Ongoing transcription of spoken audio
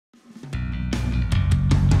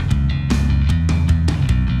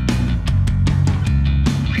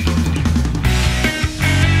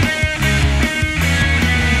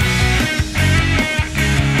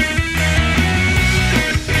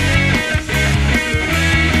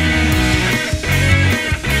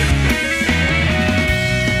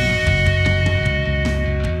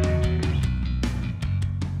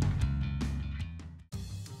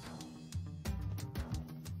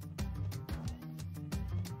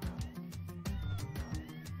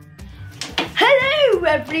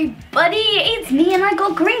Hello everybody, it's me and I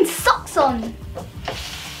got green socks on.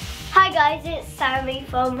 Hi guys, it's Sammy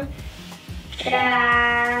from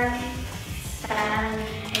and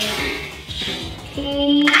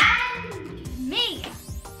me.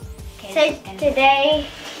 So today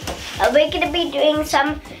we're going to be doing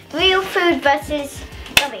some real food versus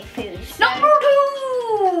gummy foods. Number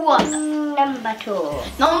two.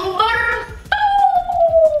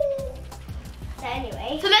 So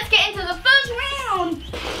anyway, So let's get into the first round.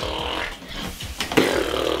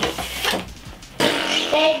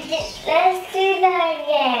 let's do that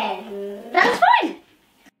again. That's fine.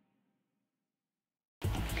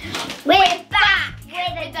 We're back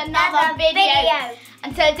with another video.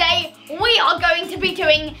 And today we are going to be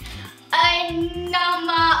doing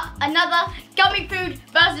another gummy food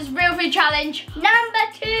versus real food challenge. Number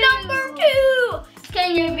two. It's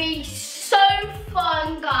going to be so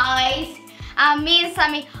fun, guys. And me and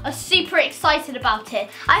Sammy are super excited about it.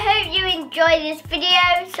 I hope you enjoyed this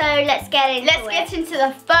video, so let's get into it. Let's get into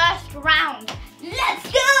the first round.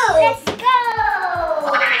 Let's go! Let's go!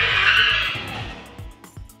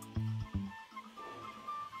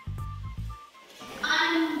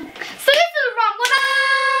 So this is round one.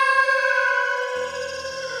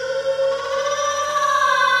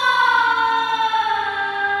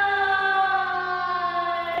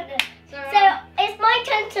 So it's my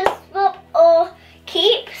turn to swap or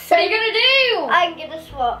keep. So What are you gonna do? I'm gonna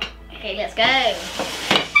swap. Okay, let's go.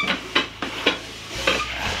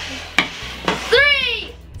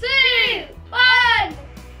 3, 2, 1.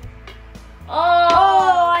 Oh,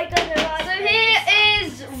 I got the right. So here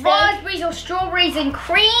is raspberries or strawberries and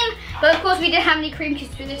cream, but of course we didn't have any cream because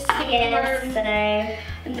we just and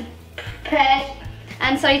the pear.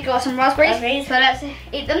 And so you've got some raspberries. So let's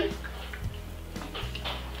eat them.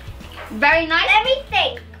 Very nice. Let me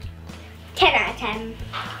think. 10 out of 10.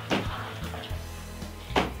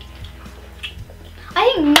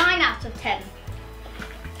 I think 9 out of 10.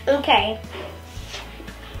 Okay.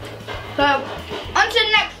 So on to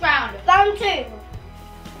the next round. Round 2.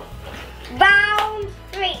 Round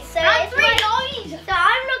 3. So Round it's 3, my- guys. So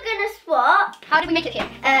I'm not gonna swap. How do we make it here?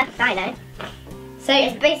 I know. So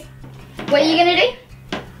It's based. what are you gonna do?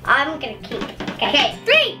 I'm gonna keep. Okay,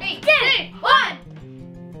 3, 2, 1.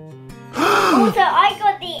 Also, I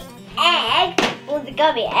got the egg, or the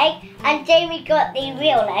gummy egg, and Jamie got the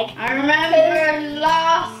real egg. I remember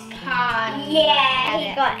last time. Yeah,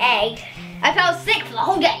 he got egg. I felt sick for the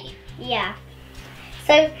whole day. Yeah.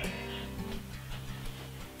 So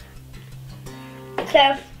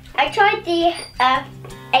I tried the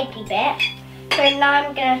eggy bit. So now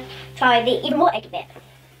I'm gonna try the even more eggy bit.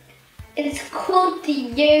 It's called the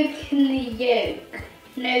yolk and the yolk.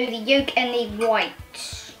 No, the yolk and the white.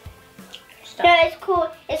 No,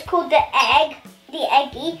 it's called the egg, the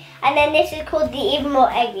eggy, and then this is called the even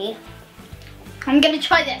more eggy. I'm gonna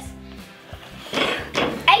try this.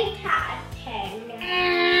 8 out of 10.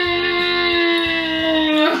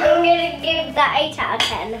 I'm gonna give that 8 out of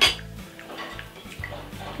 10.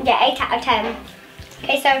 Yeah, 8 out of 10.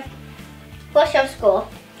 Okay, so what's your score?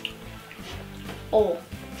 Oh.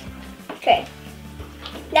 Okay.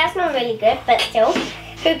 That's not really good, but still,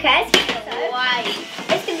 who cares? So, Why?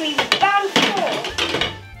 it's gonna be round 4.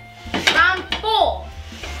 Round 4.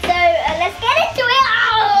 So let's get into it.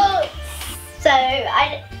 Oh! So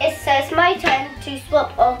it's my turn to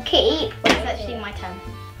swap or keep. Well, it's actually my turn.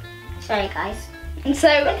 Sorry, guys. And so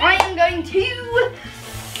I am going to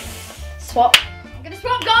swap. I'm gonna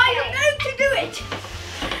swap, guys. I'm going to do it.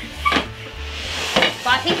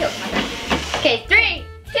 But I think it was my turn. Okay, 3,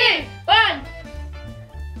 2, 1.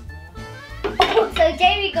 So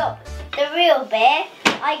Jamie got the real beer.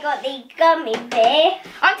 I got the gummy beer.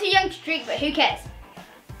 I'm too young to drink, but who cares?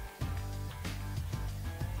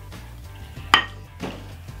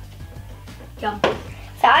 Yum.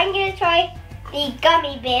 So I'm gonna try the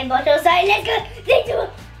gummy beer bottle. So let's go. Let's go.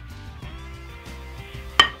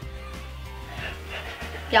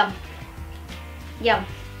 Yum. Yum.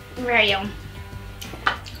 Very yum.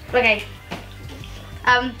 Okay.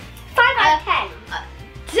 5 out of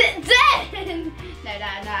 10. 10! No,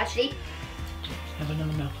 actually. Have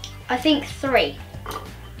another mouth. I think 3.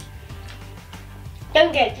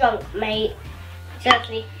 Don't get drunk, mate.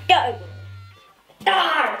 Seriously, don't.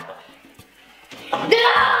 Darn.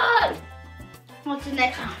 No! What's the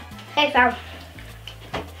next one? Next round.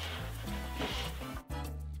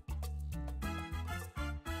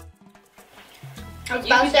 I was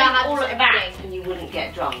You about could to do have all to of say that and you wouldn't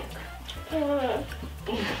get drunk. Mm.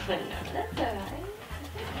 That's alright.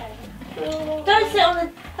 Don't sit on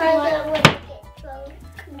the toilet when you get drunk.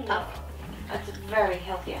 Oh. That's a very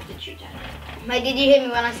healthy attitude, Dad. Mate, did you hear me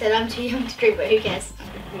when I said I'm too young to drink, but who cares?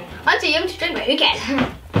 I'm too young to drink, but who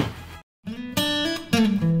cares?